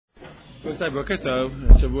Boker Tov,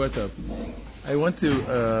 Shavua Tov. I want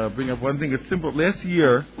to bring up one thing. It's simple. Last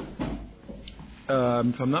year,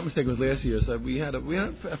 if I'm not mistaken, it was last year. So we had a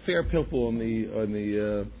fair pilpul on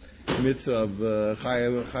the mitzvah of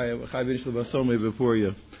Chayav Ish L'Basomei before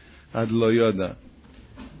you, Ad Lo Yoda.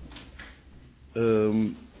 I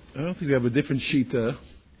don't think we have a different shita,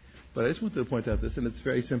 but I just wanted to point out this, and it's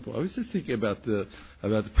very simple. I was just thinking about the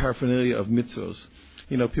paraphernalia of mitzvos.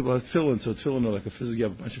 You know, people have tefillin, so tefillin are like you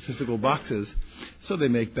have a bunch of physical boxes. So they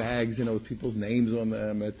make bags, with people's names on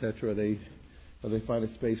them, etc. They find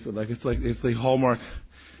a space for it's the hallmark,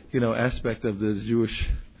 aspect of the Jewish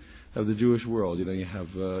world. You have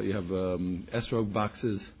esrog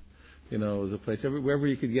boxes. There's a place wherever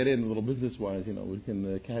you could get in, a little business wise. We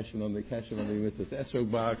can cash in on the mitzvahs.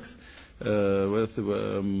 Esrog box. What else?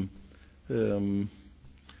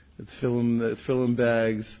 Tefillin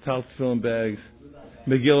bags, tal tefillin bags.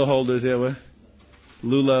 Megillah holders,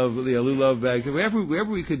 lulav bags. Wherever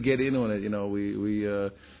we could get in on it,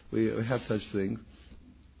 we have such things.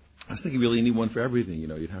 I was thinking really you need one for everything.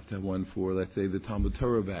 You'd have to have one for, let's say, the Talmud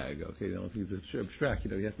Torah bag. Okay, if it's abstract,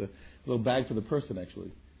 you have a little bag for the person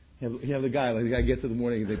actually. You have the guy gets in the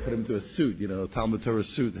morning and they put him to a suit. Talmud Torah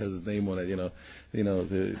suit has his name on it.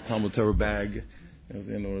 The Talmud Torah bag, or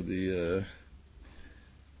the.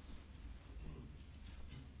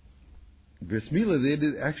 Bris Milah,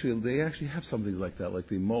 they actually have some things like that. Like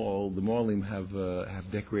the Moalim have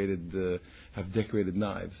decorated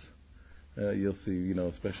knives. You'll see,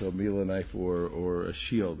 a special Milah knife or a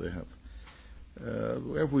shield they have.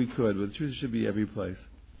 Wherever we could, but the truth should be every place.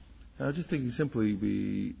 I was just thinking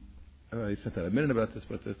simply, I said that a minute about this,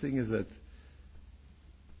 but the thing is that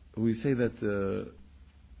we say that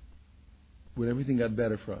when everything got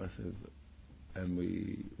better for us, and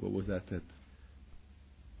what was that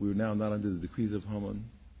we were now not under the decrees of Haman.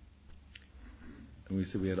 And we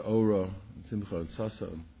said we had Ora, and Simcha, and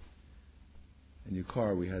Sason. In your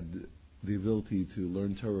car, we had the ability to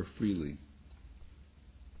learn Torah freely.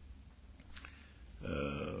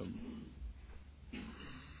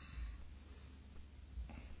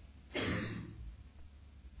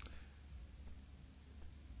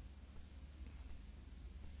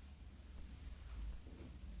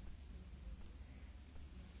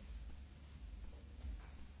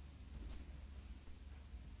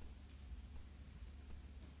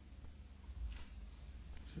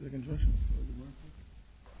 Second Joshua.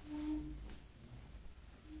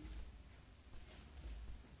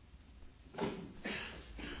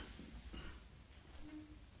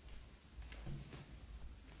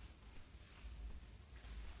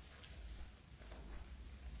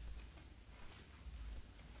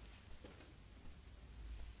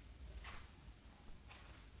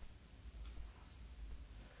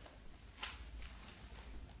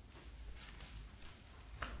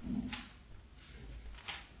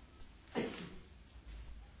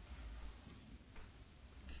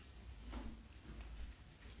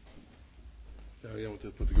 I want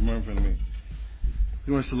to put the Gemara in front of me.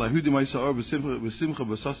 Gemara says, "Lahudi ma'isa or b'simcha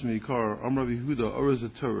b'sasmi yikar Amar Yehuda or is a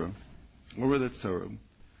Torah, or that's Torah.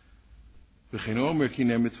 V'chein omer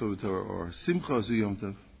kinei mitzvah b'Torah or simcha zu Yom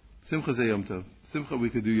Tov, simcha ze Yom Tov, simcha we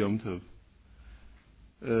could do Yom Tov.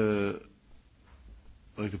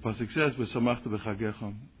 Like the pasuk says, v'samachta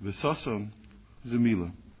b'chagecha, v'sason ze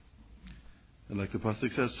milah. And like the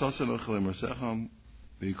pasuk says, sason ochalem rasecham.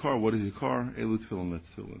 The yikar, what is yikar? Elu tefillin, that's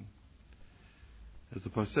tefillin. As the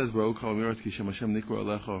pasuk says, "Baruch Ha'omerat Ki Shem Hashem Nikra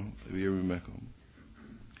Alecha V'Yerimekom."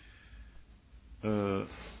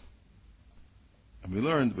 And we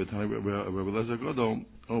learned, but Rabbi Elazar Gadol,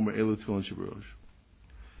 Omer Elu Tefillin Shabarosh.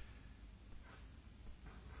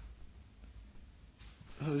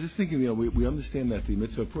 I was just thinking, we understand that the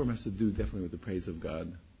mitzvah of Purim has to do definitely with the praise of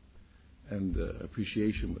God and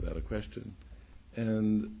appreciation, without a question.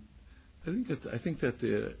 And I think that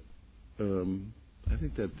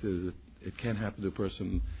it can happen to a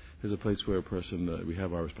person. There's a place where a person, we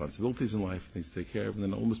have our responsibilities in life, things to take care of, and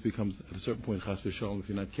then it almost becomes, at a certain point, chas v'shalom, if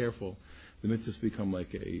you're not careful, the mitzvahs become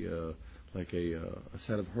like a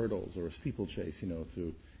set of hurdles or a steeplechase,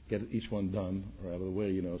 to get each one done or out of the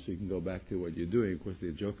way, so you can go back to what you're doing. Of course,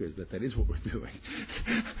 the joke is that is what we're doing.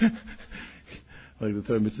 Like the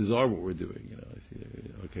third mitzvahs are what we're doing.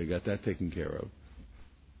 Okay, got that taken care of.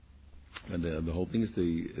 And the whole thing is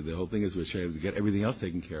we're trying to get everything else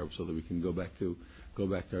taken care of, so that we can go back to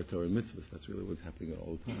our Torah and mitzvahs. That's really what's happening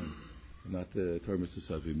all the time. Not the Torah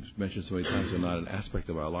mitzvahs we mentioned so many times are not an aspect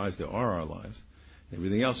of our lives. They are our lives.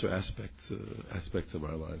 Everything else are aspects of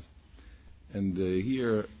our lives. And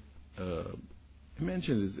here, I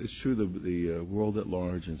mentioned it's true the world at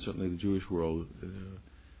large, and certainly the Jewish world,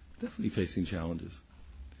 definitely facing challenges.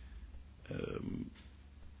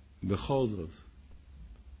 B'chol zot,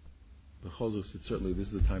 certainly this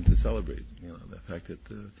is the time to celebrate. The fact that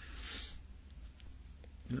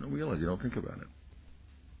you don't realize, you don't think about it.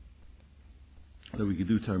 That we could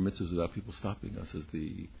do Torah mitzvahs without people stopping us is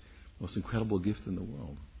the most incredible gift in the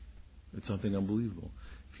world. It's something unbelievable.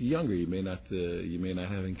 If you're younger, you may not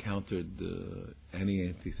have encountered any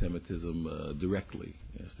anti-Semitism directly.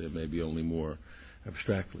 Yes, there may be only more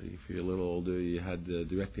abstractly. If you're a little older, you had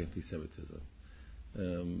direct anti-Semitism.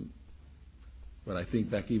 But I think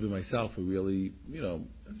back even myself, we really, as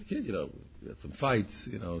a kid, we had some fights,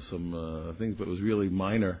 some things, but it was really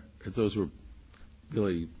minor. Those were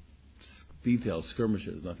really detailed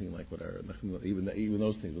skirmishes, nothing like even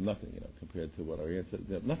those things were nothing, compared to what our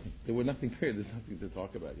ancestors, nothing. They were nothing compared. There's nothing to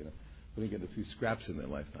talk about, We didn't get a few scraps in their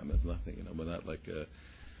lifetime. That's nothing, We're not like,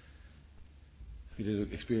 we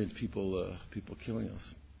didn't experience people killing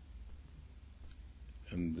us.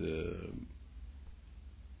 And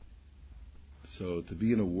so to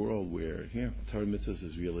be in a world where Torah mitzvahs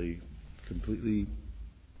is really completely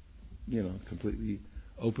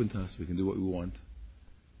open to us. We can do what we want,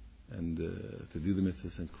 and to do the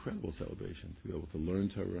mitzvahs, incredible celebration. To be able to learn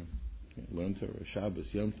Torah,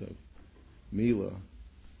 Shabbos, Yom Tov, Milah,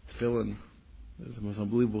 Tefillin. It's the most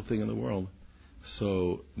unbelievable thing in the world.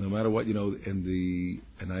 So no matter what, you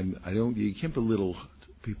can't belittle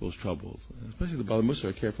people's troubles, especially the Baalei Mussar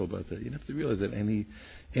are careful about that. You have to realize that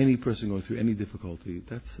any person going through any difficulty,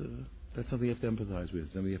 that's something you have to empathize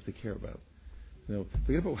with, something you have to care about.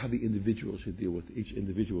 Forget about how the individual should deal with each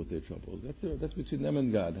individual with their troubles. That's between them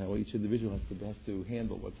and God, how each individual has to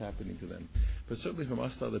handle what's happening to them. But certainly from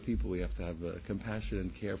us to other people, we have to have compassion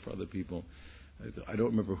and care for other people. I don't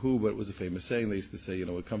remember who, but it was a famous saying. They used to say,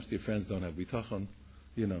 when it comes to your friends, don't have bitachon.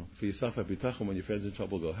 For yourself, have bitachon. When your friends are in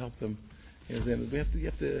trouble, go help them. You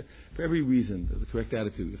have to, for every reason, the correct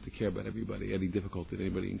attitude, you have to care about everybody, any difficulty that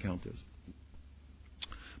anybody encounters.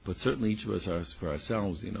 But certainly each of us, for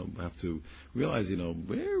ourselves, have to realize,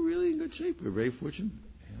 we're really in good shape. We're very fortunate.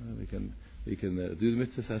 We can do the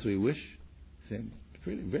mitzvahs as we wish.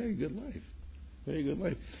 Very good life. Very good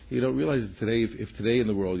life. You don't realize that today, if today in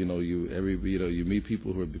the world, you meet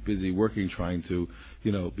people who are busy working, trying to,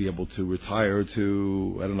 be able to retire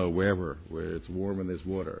to, I don't know, wherever, where it's warm and there's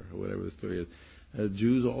water, or whatever the story is.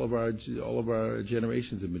 Jews, all of our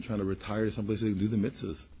generations have been trying to retire someplace so they can do the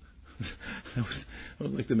mitzvahs. that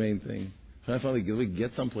was like the main thing. Trying to finally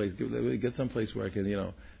get someplace where I can,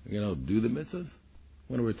 do the mitzvahs.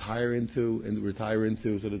 I want to retire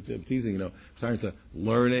into sort of teasing, retire into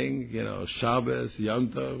learning, Shabbos, Yom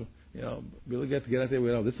Tov, really get out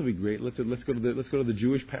there. This will be great. Let's go to the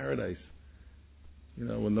Jewish paradise,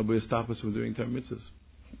 when nobody will stop us from doing Torah mitzvahs.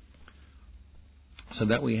 So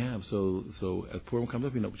that we have. So as Purim comes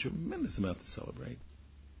up, tremendous amount to celebrate.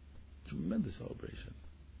 Tremendous celebration.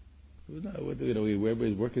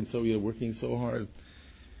 Everybody's working so hard.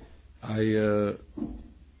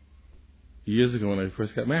 Years ago when I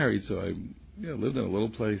first got married, so I lived in a little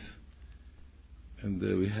place, and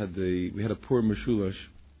we had a Purim Meshulash.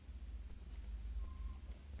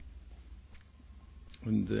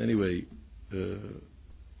 And anyway,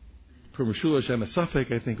 Purim Meshulash and a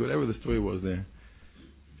Safek, I think, whatever the story was there.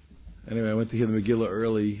 Anyway, I went to hear the Megillah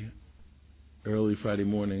early Friday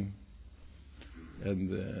morning,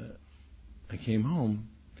 and I came home.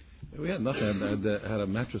 We had nothing. I had a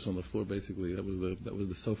mattress on the floor, basically. That was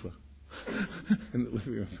the sofa in the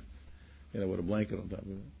living room. With a blanket on top of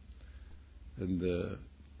it. And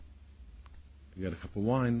we got a cup of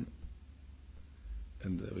wine.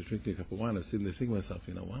 And I was drinking a cup of wine. I was sitting there thinking to myself,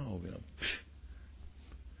 wow,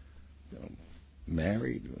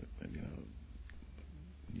 married,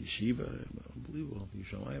 yeshiva, unbelievable.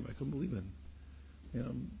 Yerushalayim, I couldn't believe it.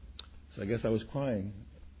 So I guess I was crying.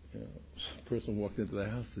 A person walked into the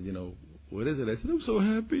house and said, what is it? I said, I'm so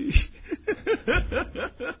happy.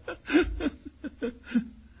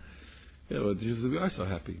 But we are so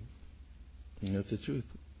happy. And that's the truth.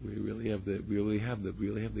 We really have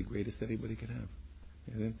the greatest anybody could have.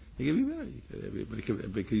 And then it could be better. Everybody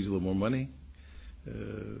could use a little more money.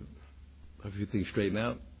 A few things straighten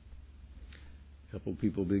out. A couple of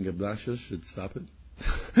people being obnoxious should stop it.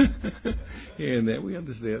 And then we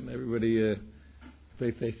understand everybody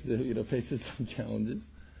faces some challenges.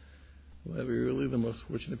 Well, we're really the most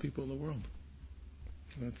fortunate people in the world.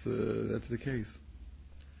 That's the case.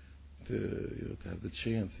 To have the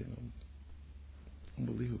chance,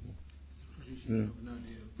 unbelievable. You should have an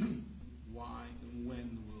idea of why and when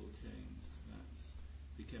the world changed. That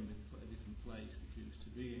became a different place the Jews to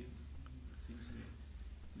be in. It seems to me,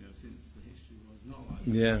 since the history was not like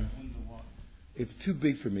that. Yeah. I wonder what. It's too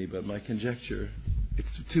big for me, but my conjecture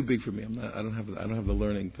it's too big for me. I don't have the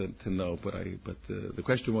learning to know. But the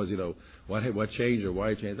question was, what changed or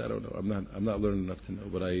why it changed. I don't know. I'm not learned enough to know.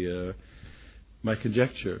 But my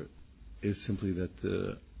conjecture is simply that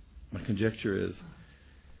the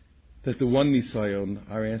one Nisayon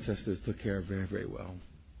our ancestors took care of very, very well.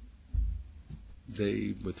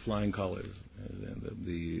 They, with flying colors, and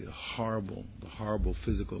the horrible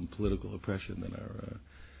physical and political oppression that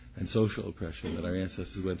and social oppression that our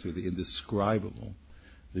ancestors went through, the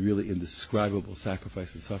really indescribable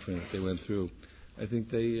sacrifice and suffering that they went through. I think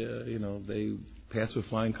they passed with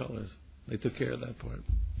flying colors. They took care of that part.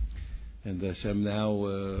 And Hashem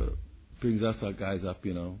now brings us, our guys, up.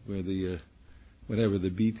 We're the the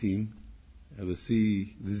B team, or the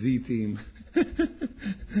Z team.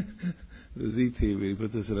 The Z team. He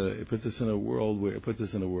puts us in a world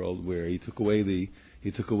where he took away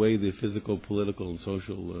the physical, political, and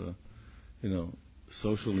social,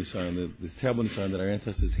 social Nisayon, the terrible Nisayon that our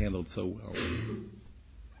ancestors handled so well.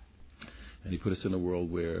 And he put us in a world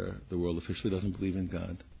where the world officially doesn't believe in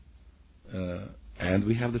God, and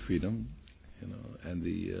we have the freedom, and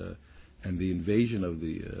the invasion of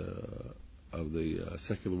the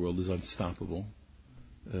secular world is unstoppable.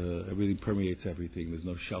 Everything permeates everything. There's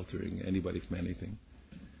no sheltering anybody from anything,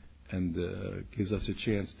 and gives us a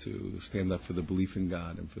chance to stand up for the belief in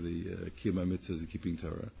God and for the Kiyum HaMitzvahs and keeping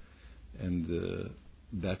Torah. And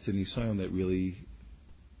that's an Nisayon that really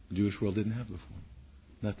the Jewish world didn't have before.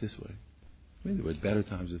 Not this way. I mean, there were better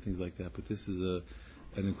times and things like that, but this is an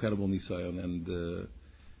incredible Nisayon. And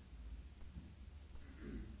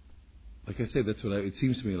like I said, that's what it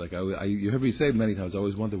seems to me. Like you heard me say it many times. I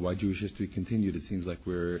always wondered why Jewish history continued. It seems like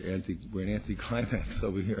we're an anti-climax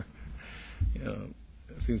over here.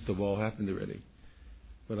 It seems to have all happened already.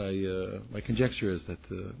 But my conjecture is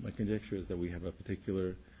that we have a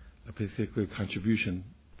particular contribution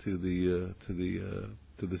to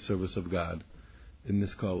the service of God in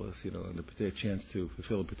this Kolos, and a particular chance to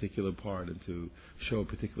fulfill a particular part and to show a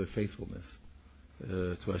particular faithfulness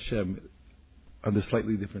to Hashem under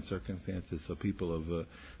slightly different circumstances. So people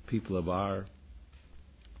of our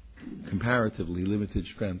comparatively limited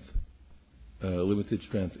strength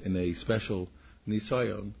in a special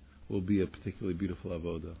Nisayon will be a particularly beautiful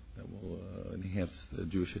avoda that will enhance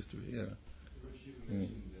Jewish history. Yeah. You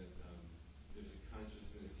mentioned that there's a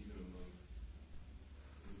consciousness even amongst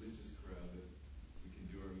the religious crowd that we can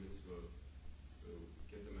do our mitzvot, so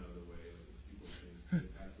get them out of the way, let the steeple things get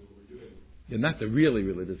back to what we're doing. Yeah, not the really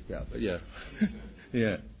religious crowd, but yeah.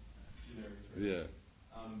 Yeah. Generic term. Yeah.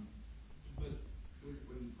 But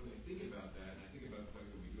when I think about that, and I think about the fact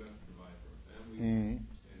that we do have to provide for our families,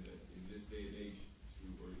 and that in this day and age,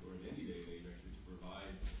 or in any day and age, actually, to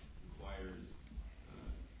provide requires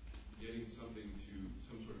getting something to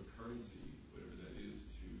some sort of currency, whatever that is,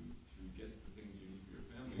 to get the things you need for your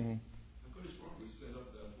family. HaKadosh Baruch Hu set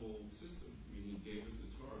up that whole system. I mean, he gave us the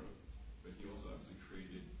Torah, but he also obviously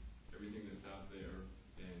created everything that's out there,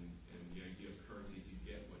 and the idea of currency to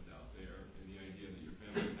get what's out there, and the idea that your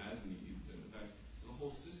family has needs, and the fact, so the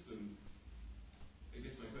whole system. I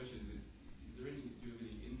guess my question is do you have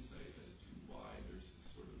any insight as to why there's this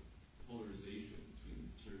sort of polarization between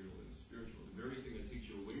material and spiritual? The very thing that takes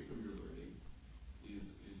you away from your learning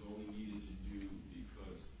is only needed to do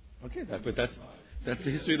because. Okay, but that's the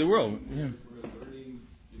history of the world. Yeah. We're learning,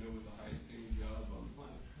 with the highest paying job on the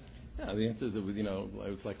planet. Yeah, the answer is that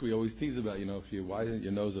it's like we always tease about. If you widen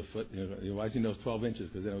your nose a foot, you widen your nose 12 inches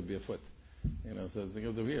because then it would be a foot. So think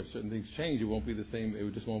of the here. If certain things change, it won't be the same.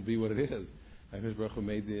 It just won't be what it is. HaKadosh Baruch Hu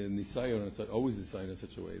made the Nisayon, and it's always Nisayon in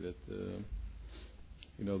such a way that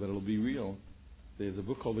that it'll be real. There's a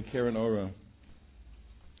book called the Keren Orah.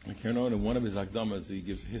 The Keren Orah, in one of his Akdamas, he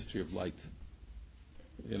gives a history of light.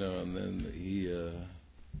 And then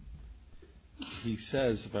he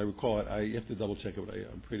says, if I recall it, you have to double check it, but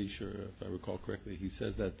I'm pretty sure if I recall correctly, he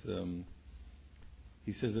says that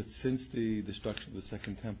since the destruction of the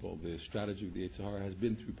Second Temple, the strategy of the Yetzer Hara has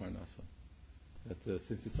been through Parnasa. That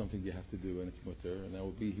since it's something you have to do and it's mutter, and that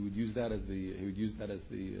would be he would use that as the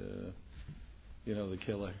the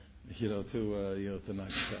killer, to knock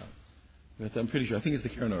it out. But I'm pretty sure. I think it's the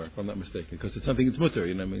Keren Orah, if I'm not mistaken, because it's something it's mutter.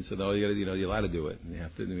 You know what I mean? So now you're allowed to do it, and you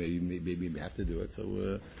have to maybe you have to do it.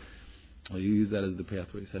 So you use that as the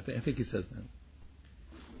pathways. I think he says that.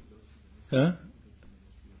 Huh?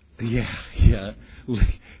 Yeah.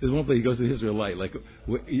 There's one place he goes to the history of light, like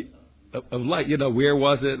of light. Where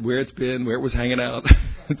was it? Where it's been? Where it was hanging out?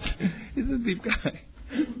 He's a deep guy.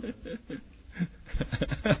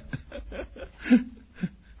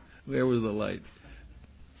 Where was the light?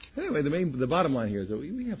 Anyway, the bottom line here is that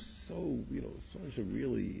we have so much it's a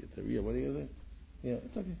real. What do you think? Yeah,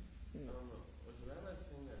 it's okay. Was the rabbi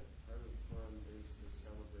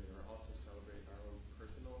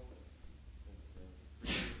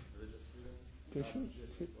For sure.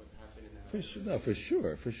 what happened in that. For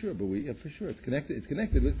sure. But for sure, it's connected. It's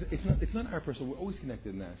connected. It's not our personal. We're always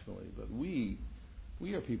connected nationally, but we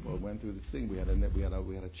are people who went through this thing. We had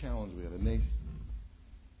a challenge. We had a nace.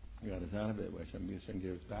 We got us out of it. Hashem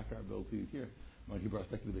gave us back our ability here. He brought us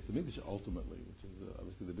back to the Beis Hamikdash ultimately, which is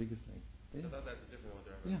obviously the biggest thing. Yeah. I thought that's different what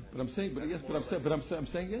they're saying. But I'm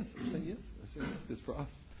saying yes. I'm saying yes. It's for us.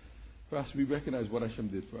 For us, we recognize what Hashem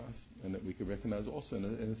did for us, and that we can recognize also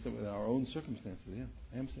in our own circumstances. Yeah,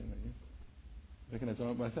 I am saying that. Yeah, recognize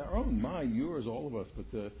our own, mine, yours, all of us.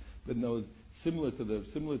 But no, similar to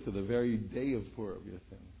the very day of Purim. Yes,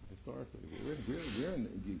 and historically, we're in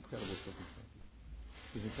incredible circumstances.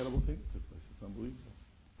 It's an incredible thing that took place. It's unbelievable.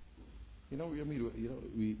 We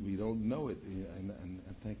don't know it, and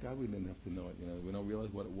thank God we didn't have to know it. We don't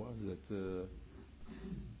realize what it was that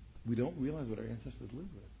we don't realize what our ancestors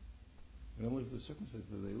lived with. We don't realize the circumstances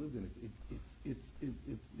that they lived in.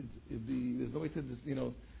 There's no way to just,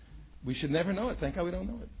 we should never know it. Thank God we don't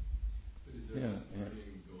know it. But is there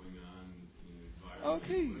learning going on in an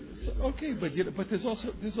environment? But there's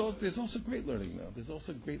also great learning now. There's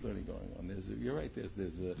also great learning going on. You're right. There's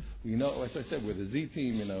we know, as I said, we're the Z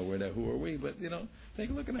team. We're the who are we? But take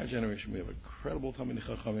a look at our generation. We have incredible Talmidei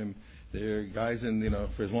Chachamim. There are guys in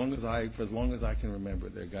for as long as I can remember.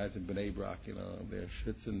 There are guys in Bnei Brak. They're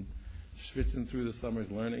schwitzing through the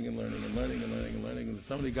summers, learning and learning and learning and learning and learning. And there's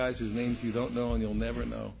so many guys whose names you don't know and you'll never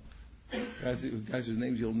know. Guys whose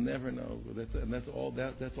names you'll never know. That's all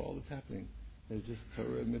that's happening. There's just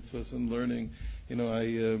Torah and mitzvahs and learning.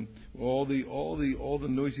 All the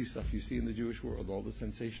noisy stuff you see in the Jewish world, all the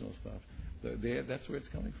sensational stuff. That's where it's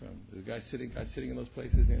coming from. There's guys sitting in those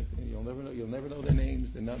places. You'll never know their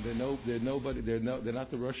names. They're nobody. They're not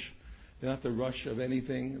the rush. They're not the rush of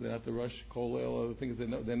anything. They're not the rush Kolel or the things.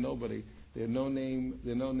 They're nobody. They're no name.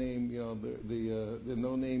 They're no name. They're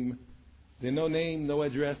no name. They're no name, no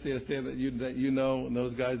address. They understand that you know. And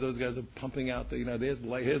those guys are pumping out. There's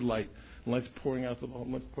light. Here's light. And light's pouring out to the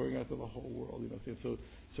whole world.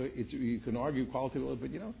 So you can argue qualitatively,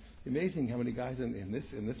 but amazing how many guys in this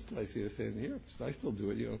place here saying, here, I still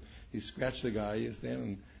do it. You scratch the guy, you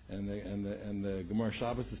stand and the Gemara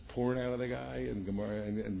Shabbos is pouring out of the guy, and Gemara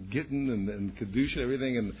and Gittin and Kedusha and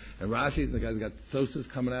everything, and Rashi's, and the guy's got sosas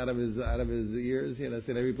coming out of his ears. That's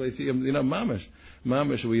in every place. Mamish.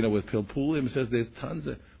 With Pilpulim says there's tons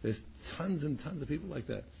and tons of people like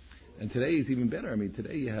that. And today is even better.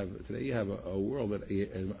 Today you have a world that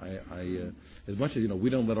as much as we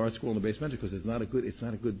don't let art school in the basement because it's not a good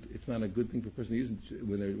thing for a person to use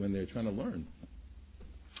when they're trying to learn.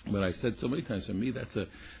 But I said so many times, for me that's a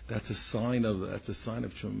sign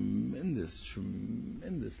of tremendous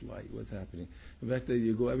light. What's happening? In fact,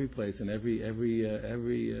 you go every place and every Chaim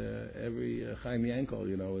Yankel,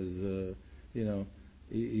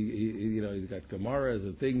 he's got Gemaras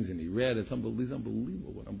and things, and he read. It's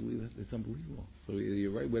unbelievable. It's unbelievable. So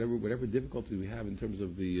you're right. Whatever difficulty we have in terms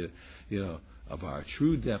of the, of our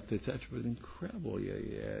true depth, etc. It's incredible.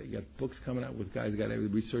 You got books coming out with guys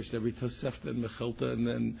researched every Tosefta and Mechilta,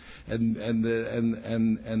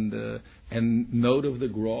 and note of the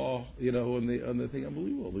Gra, on the thing.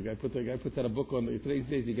 Unbelievable. The guy puts out a book on today's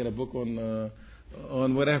days. You get a book on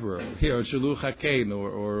whatever, here, on Shaluch HaKein,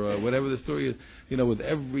 or whatever the story is, with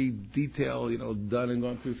every detail, done and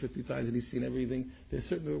gone through 50 times, and he's seen everything. There's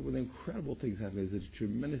certainly incredible things happening. There's a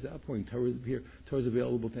tremendous outpouring. Torah's here. Torah's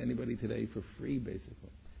available to anybody today for free, basically.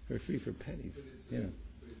 For free, for pennies. But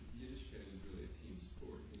Yiddishkeit is really a team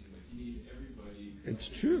sport. You need everybody. It's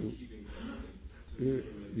true. Keeping something.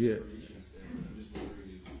 Yeah. I'm just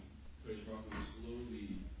wondering if Kodesh Baruch Hu is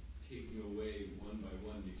slowly taking away one by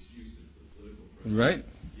one the excuses for political oppression, right?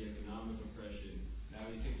 The economic oppression. Now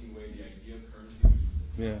he's taking away the idea of currency,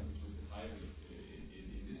 which was the title in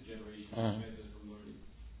this generation. Prevent us from learning.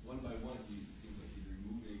 One by one, it seems like he's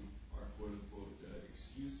removing our quote unquote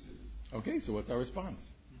excuses. Okay, so what's our response?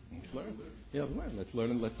 Let's learn. Yeah, let's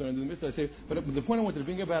learn. Let's learn in the midst. But the point I wanted to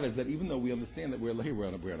bring about is that even though we understand that we're on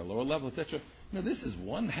a lower level, etc., this is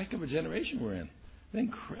one heck of a generation we're in. They're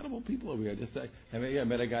incredible people over here. Just like I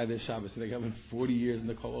met a guy this Shabbos. They got 40 years in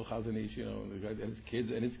the Kol Chazanish,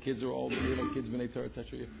 and his kids are all kids B'nai Torah,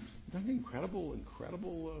 etc.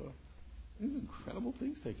 Incredible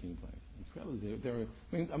things taking place. Incredible.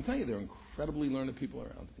 I'm telling you, there are incredibly learned people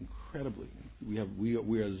around. Incredibly, we are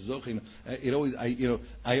zochin.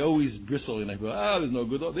 I always bristle and I go, there's no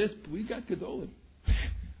Gedol. We got Gedolim.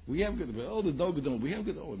 We have Gedolim. There's no Gedolim. We have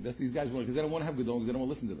Gedolim. That's these guys want because they don't want to have Gedolim because they don't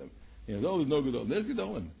want to listen to them. There's no Gedolim. There's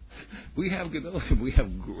Gedolim. We have Gedolim. We have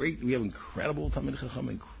incredible Talmidei Chacham.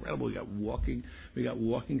 Incredible. We got walking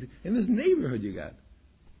in this neighborhood. You got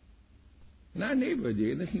In our neighborhood,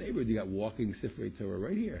 in this neighborhood, you got walking Sifrei Torah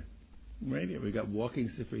right here. Right here, we got walking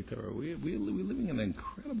Sifrei Torah. We're living in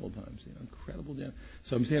incredible times, incredible times.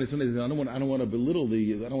 So I'm saying, I don't want to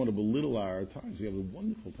belittle our times. We have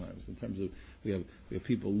wonderful times in terms of we have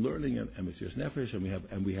people learning and Mesiras Nefesh,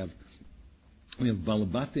 and we have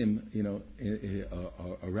Balabatim,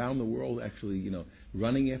 around the world, actually,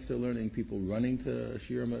 running after learning, people running to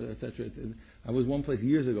Shirma, etc. I was one place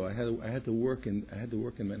years ago. I had to work in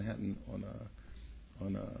Manhattan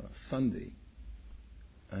on a Sunday.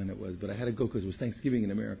 But I had to go because it was Thanksgiving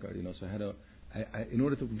in America, so I had to, in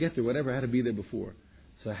order to get there, whatever, I had to be there before.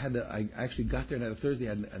 So I actually got there, and on a Thursday,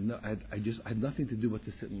 I had nothing to do but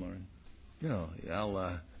to sit and learn.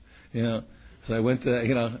 So I went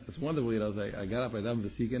to, it's wonderful, I got up, I davened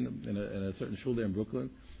Vasikin in a certain shul there in Brooklyn,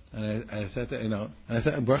 and I sat there, and I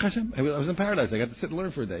said, Baruch Hashem, I was in paradise. I got to sit and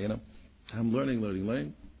learn for a day, I'm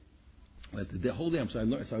learning. The whole day, so I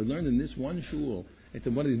learned in this one shul. It's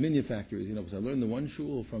in one of these minion factories, because I learned the one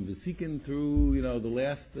shul from Vasikin through,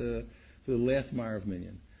 the last Mar of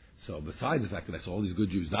Minyan. So besides the fact that I saw all these good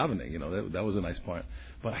Jews davening, that was a nice part.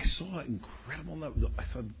 But I saw incredible, I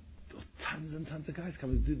saw tons and tons of guys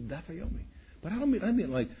coming to do Daf Yomi. But I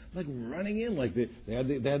mean like running in, like they had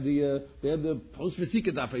the post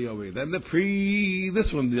Vasikin Daf Yomi, then the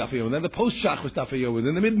this one Daf Yomi, then the post Shachos Daf Yomi,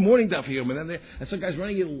 then the mid morning Daf Yomi, and then I saw guys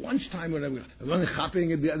running at lunchtime when I was running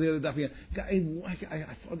shopping at the other Daf Yomi.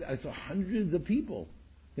 I saw hundreds of people,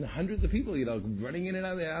 running in and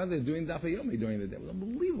out of there doing Daf Yomi during the day. It was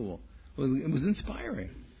unbelievable. It was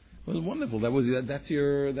inspiring. It was wonderful.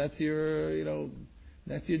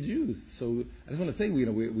 That's your Jews. So I just want to say,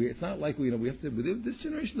 it's not like we have to. This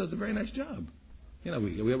generation does a very nice job. We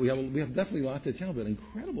have definitely lots of challenge, but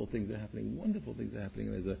incredible things are happening, wonderful things are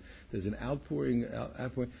happening. There's an outpouring,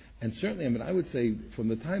 and certainly, I would say from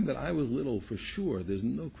the time that I was little, for sure, there's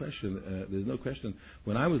no question.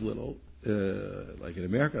 When I was little, like in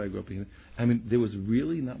America, I grew up in. There was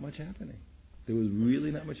really not much happening.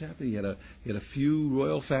 You had a few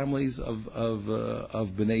royal families of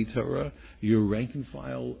B'nai Torah. Your rank and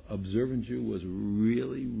file observant Jew was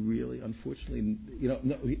really, really, unfortunately,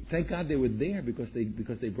 thank God they were there because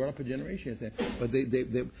they brought up a generation. But they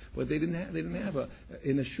didn't have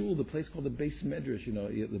in a shul, the place called the Beis Medrash.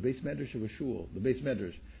 The Beis Medrash of a shul, the Beis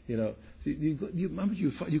Medrash. So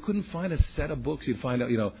you couldn't find a set of books. You'd find out,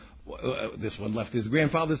 this one left his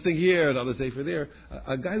grandfather's thing here, another sefer there.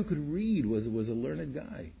 A guy who could read was a learned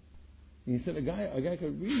guy. And he said a guy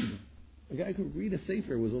could read. A guy could read a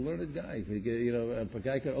sefer was a learned guy. If a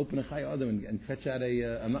guy could open a Chai Adam and fetch out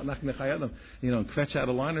I'm not knocking the Chai Adam, and fetch out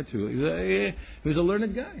a line or two. He was a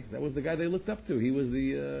learned guy. That was the guy they looked up to. He was a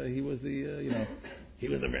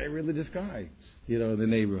very religious guy, in the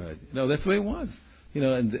neighborhood. That's the way it was. We have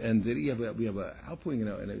an outpouring,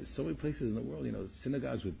 and so many places in the world,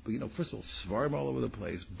 synagogues with, first of all, svarim all over the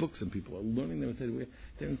place, books, and people are learning them.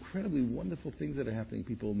 They're incredibly wonderful things that are happening.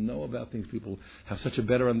 People know about things. People have such a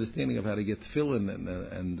better understanding of how to get tefillin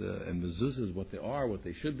and mezuzahs, what they are, what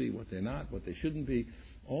they should be, what they're not, what they shouldn't be.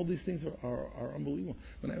 All these things are unbelievable.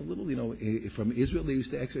 When I was little, from Israel, they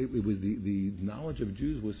used to actually, it was the knowledge of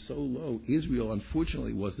Jews was so low. Israel,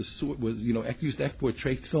 unfortunately, used to export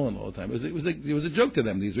trace tefillin all the time. It was a joke to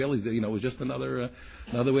them. The Israelis, it was just another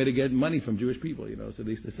way to get money from Jewish people. So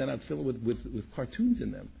they used to send out tefillin with cartoons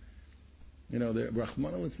in them. They're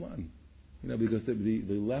Rahman al-Islam. Because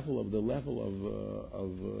the level of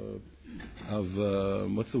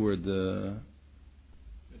what's the word?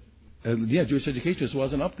 Jewish education just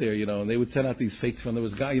wasn't up there, and they would send out these fakes from there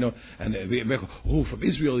was a guy, and from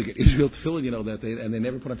Israel, you get Israel tefillin, and they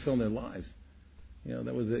never put on tefillin in their lives.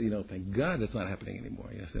 That was thank God that's not happening anymore.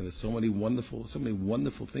 Yes, and there's so many wonderful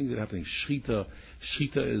things that are happening. Shechita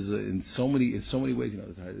is in so many ways.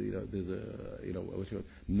 There's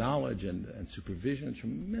knowledge and supervision.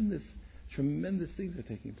 Tremendous things are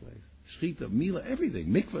taking place. Shechita, Mila, everything,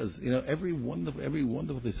 mikvahs, every wonderful.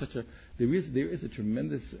 There's there is a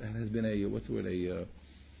tremendous. Has been a what's the word? I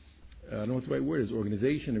don't know what the right word is.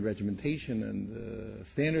 Organization and regimentation and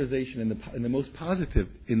standardization in the most positive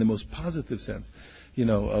sense,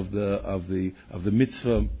 of the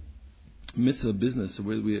mitzvah business.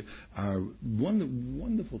 Where we are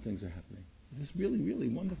wonderful things are happening. Just really, really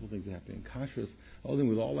wonderful things are happening. Kashrus,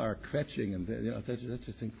 with all our kvetching and that's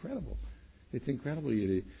just incredible. It's incredible.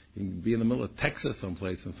 You can be in the middle of Texas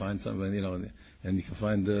someplace and find something, and you can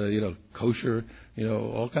find, kosher,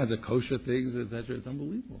 all kinds of kosher things, etc. It's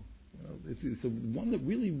unbelievable. It's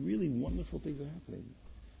really, really wonderful things are happening.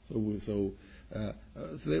 So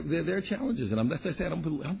there are challenges, and that's why I say I don't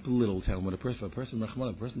belittle talent. When a person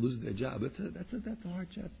loses their job, that's a hard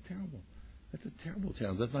job. It's terrible. That's a terrible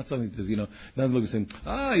challenge. That's not something to, not look and saying,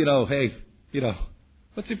 hey,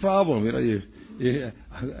 what's your problem? I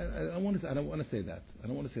don't want to say that. I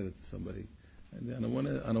don't want to say that to somebody. I don't want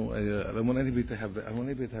anybody to have. I want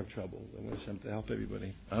anybody to have troubles. I want Hashem to help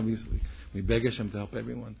everybody. Obviously, we beg Hashem to help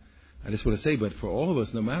everyone. I just want to say, but for all of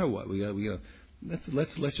us, no matter what,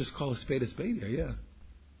 let's just call a spade here. Yeah. One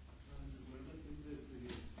of the things that the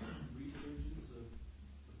resurgence of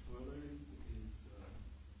Torah learning is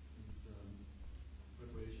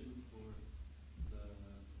preparation for the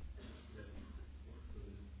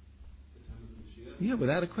time of the Mashiach. Yeah,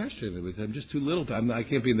 without a question. I'm just too little. I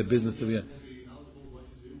can't be in the business of it.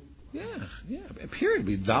 Yeah. Period.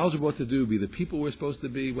 Be knowledgeable what to do. Be the people we're supposed to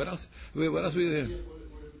be. What else? What else?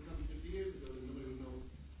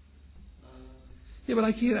 Yeah, but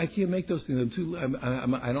I can't make those things.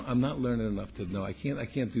 I'm not learning enough to know. I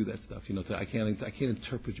can't do that stuff. I can't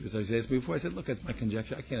interpret Jewish. As I said before, I said, look, that's my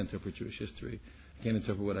conjecture. I can't interpret Jewish history. I can't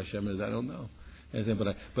interpret what Hashem is. I don't know.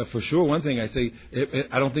 But for sure, one thing I say,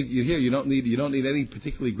 I don't think you don't need any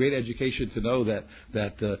particularly great education to know that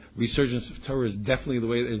resurgence of Torah is definitely the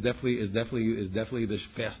way is definitely the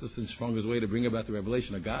fastest and strongest way to bring about the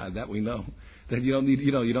revelation of God. That we know. That you don't need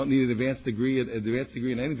an advanced degree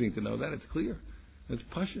in anything to know that. It's clear. It's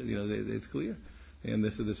pasha. It's clear. And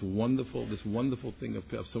this wonderful thing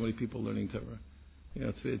of so many people learning Torah.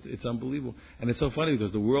 It's unbelievable, and it's so funny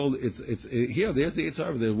because the world, there's the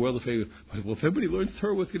Yitzhar, the world of faith. Well, if everybody learns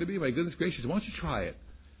Torah, what's going to be? My goodness gracious, why don't you try it?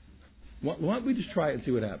 Why don't we just try it and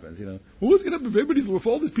see what happens? Well, what's going to happen if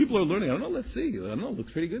all these people are learning? I don't know. Let's see. I don't know. It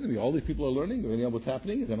looks pretty good to me. All these people are learning. What's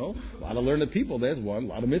happening? A lot of learned people. There's one. A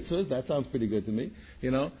lot of mitzvahs. That sounds pretty good to me.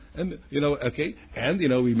 Okay. And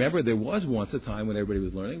remember there was once a time when everybody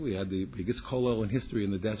was learning. We had the biggest kollel in history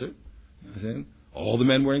in the desert. All the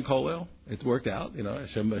men were in kollel. It worked out.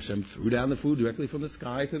 Hashem threw down the food directly from the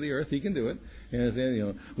sky to the earth. He can do it.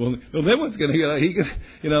 Well, then what's going to,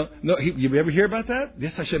 you ever hear about that?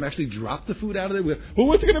 Yes, Hashem actually dropped the food out of there. Well,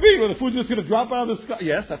 what's it going to be? Well, the food's just going to drop out of the sky.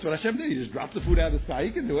 Yes, that's what Hashem did. He just dropped the food out of the sky.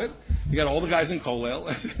 He can do it. You got all the guys in kollel.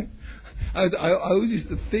 I always used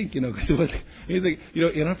to think, because it was, I don't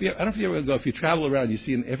know if you ever go, if you travel around, you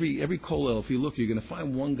see in every kollel, if you look, you're going to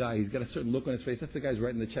find one guy, he's got a certain look on his face. That's the guy's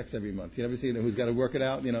writing the checks every month. You ever see who's got to work it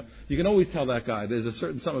out? You can always tell that guy. There's a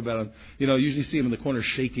certain something about him. You usually see him in the corner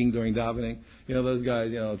shaking during davening. Those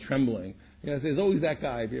guys, trembling. There's always that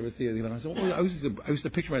guy. If you ever see it, I used to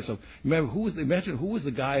picture myself. Imagine who was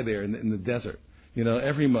the guy there in the desert.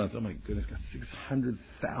 Every month. Oh my goodness, got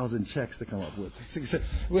 600,000 checks to come up with.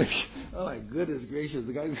 Oh my goodness gracious,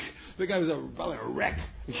 the guy was probably a wreck.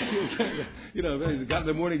 He's got in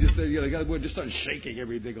the morning just started shaking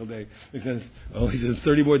every single day. He says, he says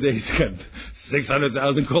 30 more days, he's got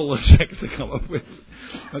 600,000 kollel checks to come up with.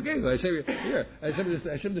 Okay, so I say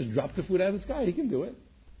I should just drop the food out of the sky. He can do it.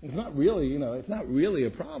 It's not really a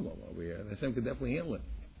problem over here. Hashem could definitely handle it.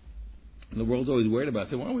 And the world's always worried about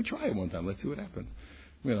it. So why don't we try it one time? Let's see what happens.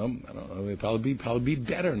 I don't know. It'd probably be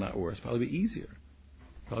better, not worse. Probably be easier.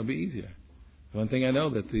 One thing I know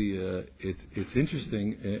that it's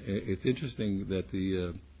interesting. It's interesting that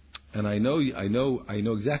and I know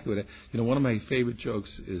exactly what one of my favorite jokes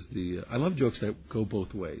is I love jokes that go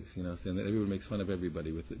both ways. Saying that everyone makes fun of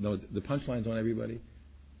everybody with it. No, the punchline's on everybody.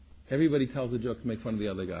 Everybody tells a joke to make fun of the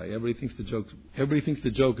other guy. Everybody thinks the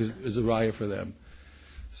joke is a riot for them.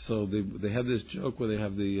 So they have this joke where they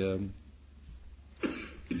have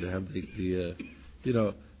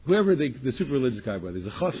whoever the super religious guy, whether he's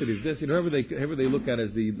a chassid, he's this, whoever they look at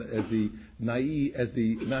as the naive, as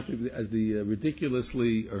the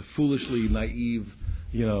ridiculously or foolishly naive,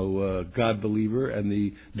 God believer, and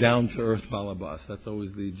the down to earth balabas. That's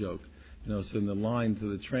always the joke. So in the line to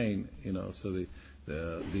the train, so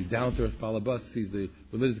the down to earth balabas sees the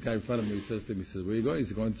religious guy in front of him. He says to him, "Where are you going?"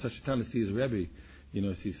 He's going to such a town to see his Rebbe.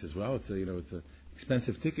 He says, "Wow, it's an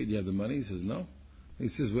expensive ticket. You have the money?" He says, "No." He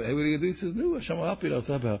says, "Well, hey, what are you going to do?" He says, "No, Hashem will help you."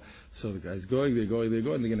 So the guy's going. They're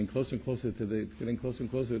getting closer and closer to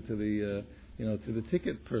the to the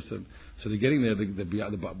ticket person. So they're getting there. The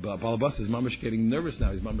balabas is mamash getting nervous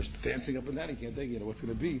now. He's mamash dancing up and down. He can't think, what's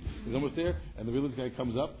going to be. He's almost there, and the religious guy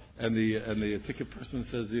comes up, and the ticket person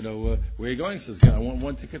says, where are you going? He says, I want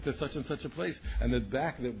one ticket to such and such a place. And the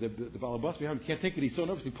balabas behind him can't take it. He's so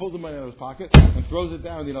nervous. He pulls the money out of his pocket and throws it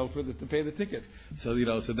down, to pay the ticket. So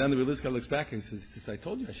so then the religious guy looks back and he says, I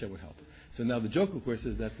told you Hashem would help. So now the joke, of course,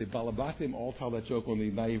 is that the balabatim all tell that joke on the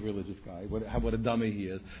naive religious guy. What a dummy he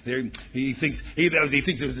is. He thinks there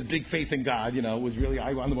was a big faith in God. Was really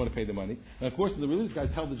I'm the one to pay the money. And of course, the religious guys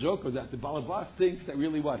tell the joke that the balabas thinks that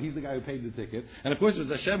really he's the guy who paid the ticket. And of course, it was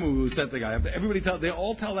Hashem who sent the guy. They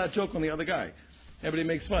all tell that joke on the other guy. Everybody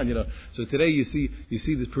makes fun, So today you see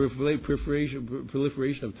this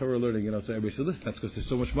proliferation of Torah learning, So everybody says, listen, that's because there's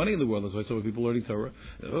so much money in the world. That's why so many people learning Torah.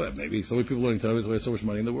 Maybe so many people learning Torah. That's why there's so much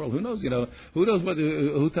money in the world. Who knows? Who knows what?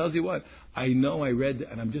 Who tells you what? I know. I read,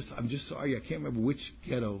 and I'm just sorry. I can't remember which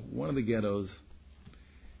ghetto. One of the ghettos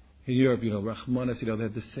in Europe, Rahmanas, they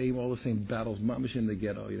had all the same battles, mamish in the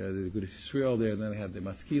ghetto. The good Israel there, and then they had the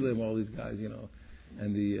Maskilim, all these guys,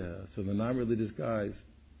 and so the non-religious guys.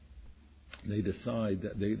 They decide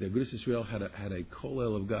that the Agudas Yisrael had a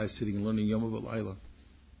kollel of guys sitting and learning Yom V'Layla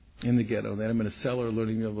in the ghetto. They had them in a cellar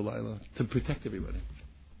learning Yom V'Layla to protect everybody.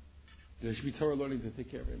 There should be Torah learning to take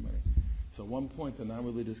care of everybody. So at one point, the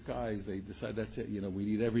non-religious guys, they decide that's it. We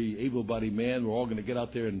need every able-bodied man. We're all going to get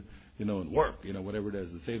out there and and work. Whatever it is,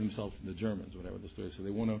 to save themselves from the Germans, whatever the story is. So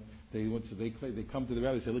they come to the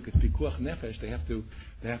rabbi and say, look, it's pikuach nefesh. They have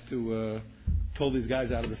to pull these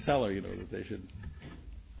guys out of the cellar. That they should.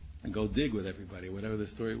 And go dig with everybody, whatever the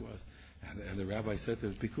story was. And the rabbi said to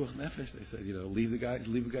them, Pikuach Nefesh. They said, leave the guys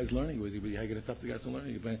learning. How are you going to stop the guys from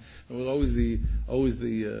learning? It was always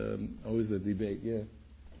the debate. Yeah.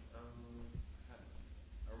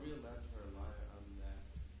 Are we allowed to rely on that?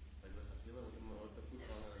 Like what the food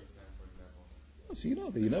tolerance stand, for example?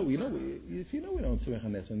 We don't tzemach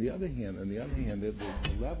hanes. On the other hand, the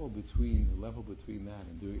level between that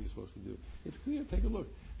and doing what you're supposed to do, it's clear. Take a look.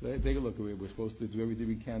 We're supposed to do everything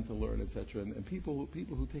we can to learn, etc. And people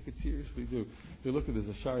who take it seriously do. They look at this.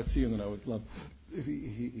 A Shara Tzion that I always love. If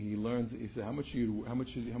he learns, he said, how much should you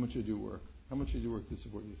work? How much should you work to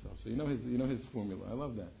support yourself? So his formula. I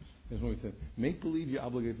love that. That's what he said. Make believe you're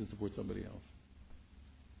obligated to support somebody else.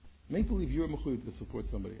 Make believe you're mechuyot to support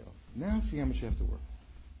somebody else. Now see how much you have to work.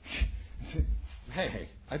 Hey,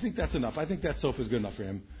 I think that's enough. I think that sofa is good enough for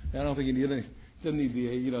him. I don't think he needs any. Doesn't need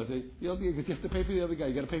because you have to pay for the other guy.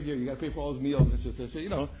 You got to pay for all his meals.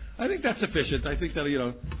 I think that's sufficient. I think that you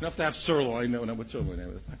don't have to have sirloin. No, what sirloin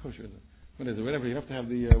is? It's not kosher, is it? What is it? Whatever. You have to have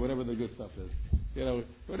the whatever the good stuff is.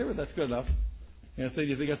 Whatever. That's good enough. So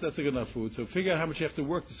you think that's a good enough food. So figure out how much you have to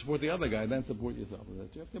work to support the other guy, and then support yourself.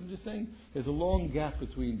 I'm just saying, there's a long gap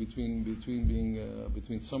between being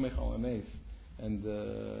between somech al anes and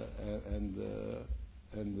the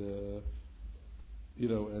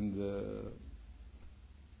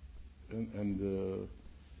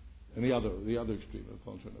other extreme. That's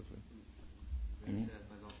all I'm trying to say. Mm-hmm.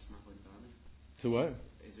 So what?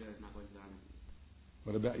 Israel is not going to the army.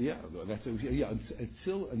 What about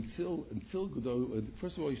until Gedolei?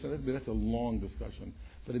 First of all, that's a long discussion.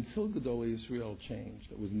 But until Gedolei Israel changed,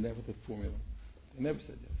 that was never the formula. They never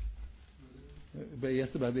said yes. But he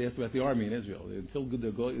asked about the army in Israel. Until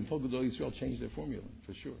Gedolei Israel changed their formula,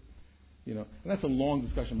 for sure. And that's a long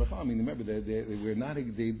discussion. But remember, they're not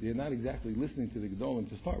exactly listening to the Gedolim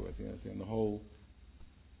to start with. And the whole,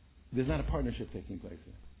 there's not a partnership taking place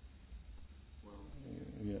here.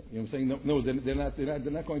 Yeah, what I'm saying? No, they're not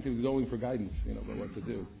going to the Gedolim for guidance, about what to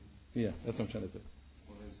do. Yeah, that's what I'm trying to say.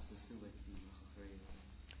 Well, there's still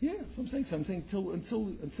yeah, so I'm saying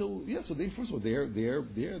until yeah. So they first of all they were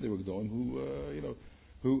Gedolim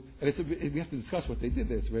who and we have to discuss what they did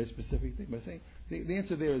there. It's a very specific thing. But I'm saying the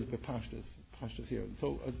answer there is pashtus here.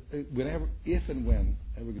 So whenever, if and when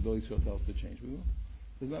ever Gedolei Yisrael tells us to change, we will.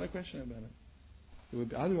 There's not a question about it. It would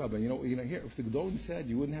be here. If the Gedolim said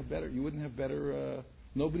you wouldn't have better.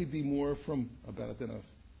 Nobody'd be more from about it than us.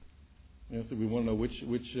 So we want to know which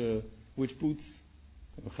boots.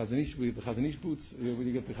 The Chazanish boots. Will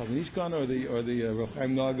you get the Chazanish gun or the Rav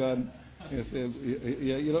Chaim Noah gun?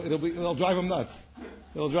 It'll drive them nuts.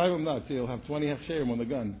 He'll have 20 hafsherim on the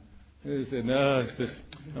gun. He said, no,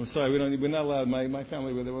 I'm sorry, we're not allowed. My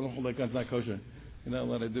family, they won't hold that gun. It's not kosher. You're not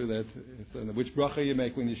allowed to do that. Which bracha you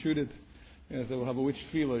make when you shoot it? So we'll have a which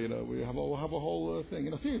tefillah, we'll have a whole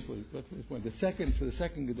thing. Seriously. That's the point. For the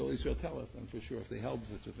second Gedolei Yisrael tell us, and for sure, if they held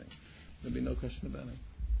such a thing, there'd be no question about it.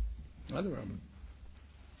 Other Rambam.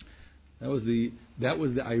 That was the.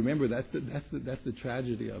 I remember that's the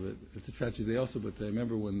tragedy of it. It's a tragedy also, but I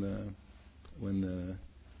remember when there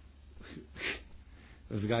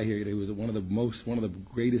was a guy here. He was one of the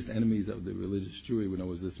greatest enemies of the religious Jewry. When I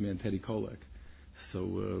was this man Teddy Kolek.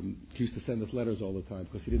 So he used to send us letters all the time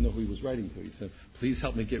because he didn't know who he was writing to. He said, "Please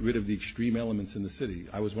help me get rid of the extreme elements in the city."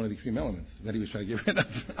 I was one of the extreme elements that he was trying to get rid of.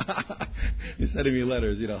 He's sending me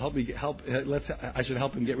letters. I should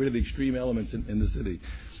help him get rid of the extreme elements in the city.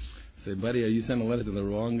 I say, buddy, you sent a letter to the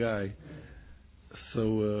wrong guy.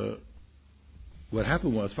 So what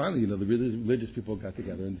happened was finally, the religious people got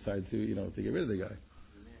together and decided to get rid of the guy.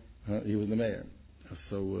 He was the mayor.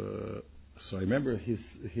 So I remember his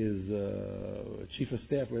chief of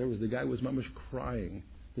staff, whatever it was, the guy was mamish crying.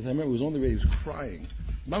 Because I remember it was on the radio, he was crying.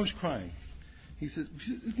 Mamish crying. He says,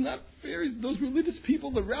 it's not fair. Those religious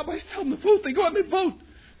people, the rabbis tell them to vote. They go out and they vote.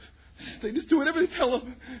 They just do whatever they tell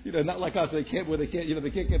them. Not like us. They can't get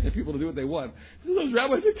the people to do what they want. So those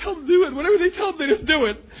rabbis, they tell them to do it. Whatever they tell them, they just do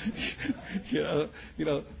it.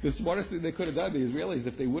 The smartest thing they could have done, the Israelis,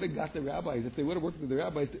 if they would have got the rabbis, if they would have worked with the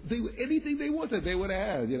rabbis, anything they wanted, they would have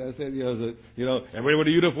had. Everybody with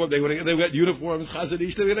a uniform. They would have got uniforms,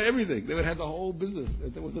 chazanish. They would have everything. They would have had the whole business.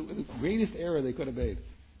 It was the greatest error they could have made.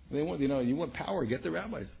 They want, you want power, get the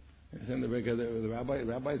rabbis. And the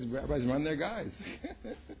rabbis run their guys.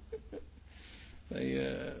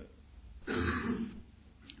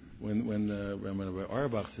 When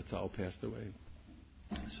Auerbach Zitzal passed away,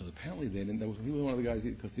 so apparently they didn't. He was one of the guys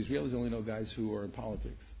because the Israelis only know guys who are in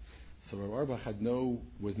politics. So Auerbach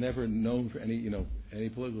was never known for any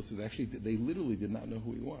political. So actually, they literally did not know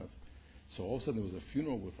who he was. So all of a sudden there was a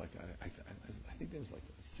funeral with I think there was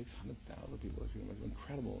 600,000 people. It was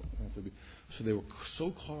incredible. So they were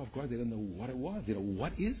so caught off guard they didn't know what it was.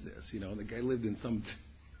 What is this? The guy lived in some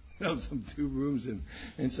 2 rooms in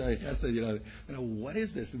Shai Chesed. What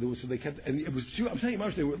is this? So they kept, and it was true. I'm telling you,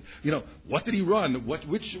 Marsh, they were, what did he run?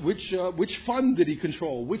 Which fund did he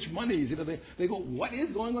control? Which monies? They go, what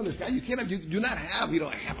is going on? This guy, you do not have,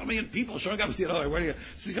 500,000 people showing up.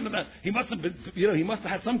 He must have been, he must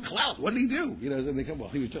have had some clout. What did he do? And they come, well,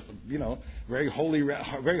 he was just a, very holy,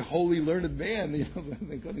 learned man.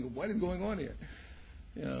 They couldn't go, what is going on here?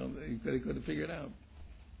 They couldn't figure it out.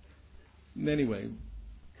 And anyway.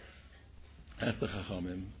 That's the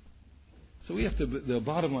Chachamim. So we have to. The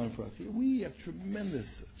bottom line for us here, we have tremendous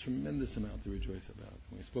amount to rejoice about.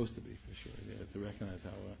 We're supposed to be, for sure. We have to recognize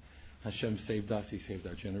how Hashem saved us. He saved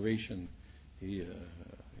our generation. We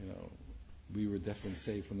were definitely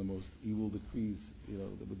saved from the most evil decrees.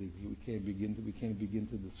 That we can't begin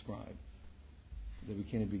to describe. That we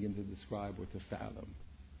can't begin to describe or to fathom.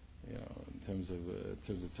 In terms of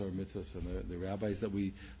Torah mitzvahs and the rabbis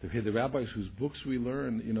the rabbis whose books we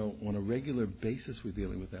learn, on a regular basis we're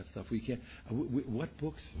dealing with that stuff. We can't. What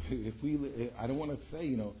books? I don't want to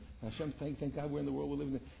say, Hashem, thank God we're in the world we live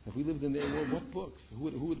in. If we lived in their world, what books?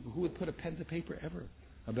 Who would put a pen to paper ever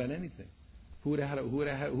about anything? Who would have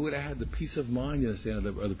had the peace of mind, or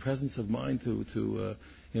the presence of mind to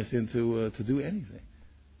do anything?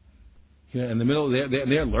 In the middle,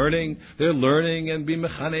 they're learning and being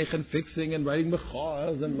mechanech and fixing and writing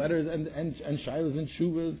mechaz and letters and shilas and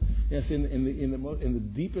shuvas. Yes, in the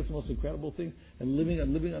deepest, most incredible thing, and living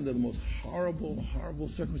under the most horrible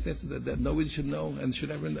circumstances that nobody should know and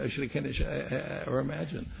should or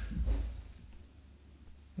imagine.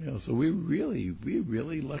 So we're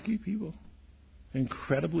really lucky people.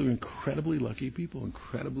 Incredibly lucky people.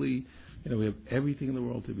 Incredibly, we have everything in the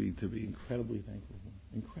world to be incredibly thankful for.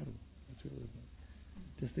 Incredible. Really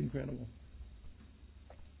just incredible.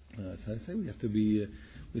 So I say we have to be.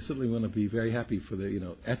 We certainly want to be very happy for the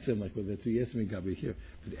etzem, like with the 2 years we got here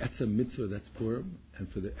for the etzem mitzvah that's Purim, and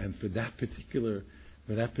for that particular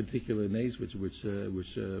nays which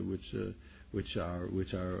our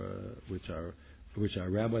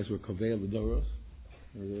rabbis were kovei the doros,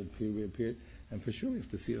 appeared, and for sure we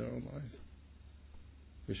have to see it in our own lives.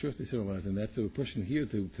 For sure, and that's what we're pushing here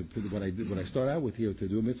to what I start out with here to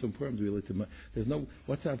do a mitzvah and Purim. There's no.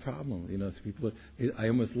 What's our problem? So people. I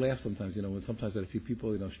almost laugh sometimes. When sometimes I see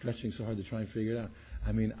people stretching so hard to try and figure it out.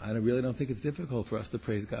 I mean, I really don't think it's difficult for us to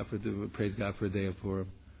praise God for a day of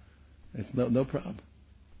Purim. It's no problem.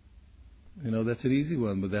 That's an easy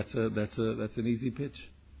one, but that's an easy pitch.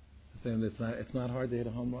 And it's not hard to hit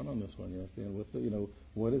a home run on this one.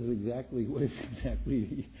 What is exactly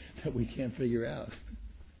that we can't figure out?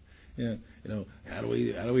 How do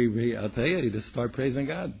we? I'll tell you just start praising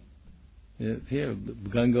God. Here, the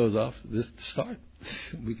gun goes off. Just start.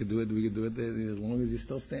 We could do it. As long as you're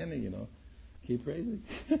still standing. Keep praising.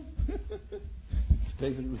 It's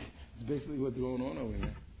basically what's going on over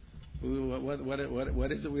here.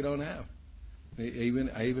 What is it we don't have?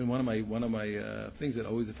 Even one of my things that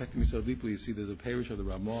always affected me so deeply. You see, there's a parish of the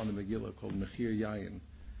Ramah in the Megillah called Mechir Yayin.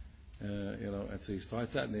 And so he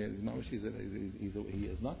starts out, and he has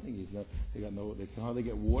nothing. They can hardly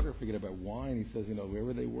get water. Forget about wine. He says,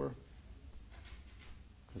 wherever they were,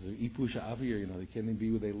 because of Ipusha Avir, they can't even be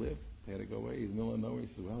where they live. They had to go away. He's in the middle of nowhere. He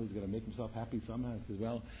says, well, he's going to make himself happy somehow. He says,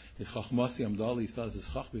 well, his Chachmasi Amdali, he starts his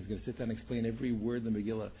Chachma. He's going to sit down and explain every word in the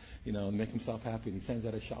Megillah, and make himself happy. And he sends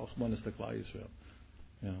out a Shalach Manas to Klal Yisrael.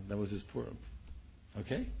 That was his Purim.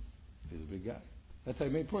 Okay? He's a big guy. That's how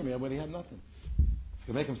he made Purim, but he had nothing. He's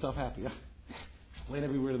going to make himself happy. Explain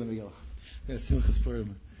every word in the Megillah. Simchas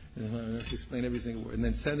Purim. Explain every single word. And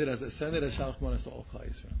then send it as Shalach Manas to all Klal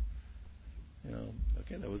Yisrael.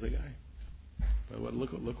 Okay, that was a guy. But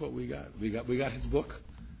look what we got. We got his book,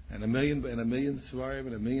 and a million svarim,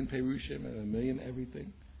 and a million perushim, and a million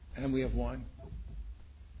everything, and we have wine,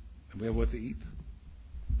 and we have what to eat,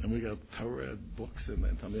 and we got Torah books and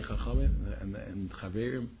Talmidei Chachamim and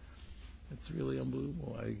Chaverim. It's really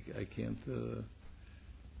unbelievable. I can't.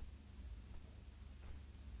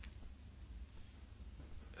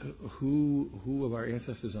 Who of our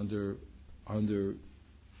ancestors under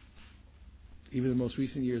even the most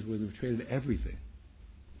recent years would have traded everything,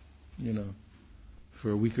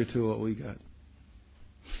 for a week or two of what we got?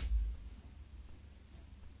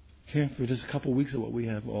 For just a couple of weeks of what we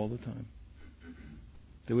have all the time.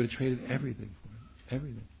 They would have traded everything for it.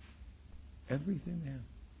 Everything. Everything they have.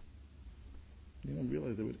 You don't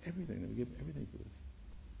realize they would everything. They would give everything for this.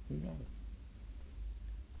 We got it.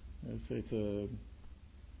 I'd say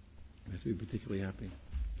we have to be particularly happy.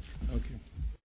 Okay.